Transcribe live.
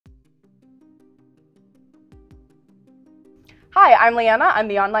Hi, I'm Leanna. I'm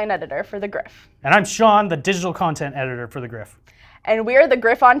the online editor for the Griff. And I'm Sean, the digital content editor for the Griff. And we're the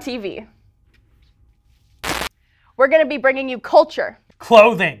Griff on TV. We're going to be bringing you culture,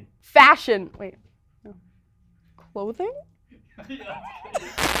 Clothing, fashion. Wait, no. Clothing?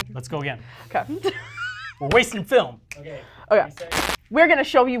 Let's go again. Okay. We're wasting film. Okay. We're going to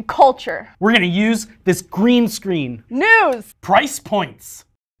show you culture, We're going to use this green screen. news. Price points,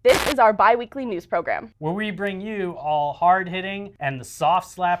 This is our bi-weekly news program. where we bring you all hard-hitting and the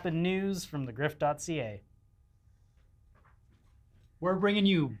soft-slapping news from thegriff.ca. We're bringing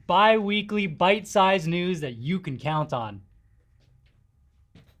you bi-weekly bite-sized news that you can count on.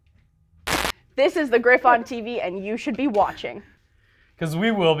 This is the Griff on TV, and you should be watching. Because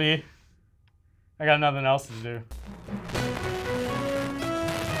we will be. I got nothing else to do.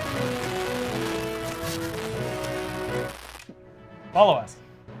 Follow us,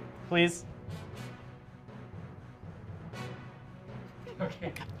 please.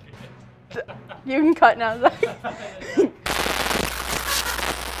 Okay. You can cut now, Zach.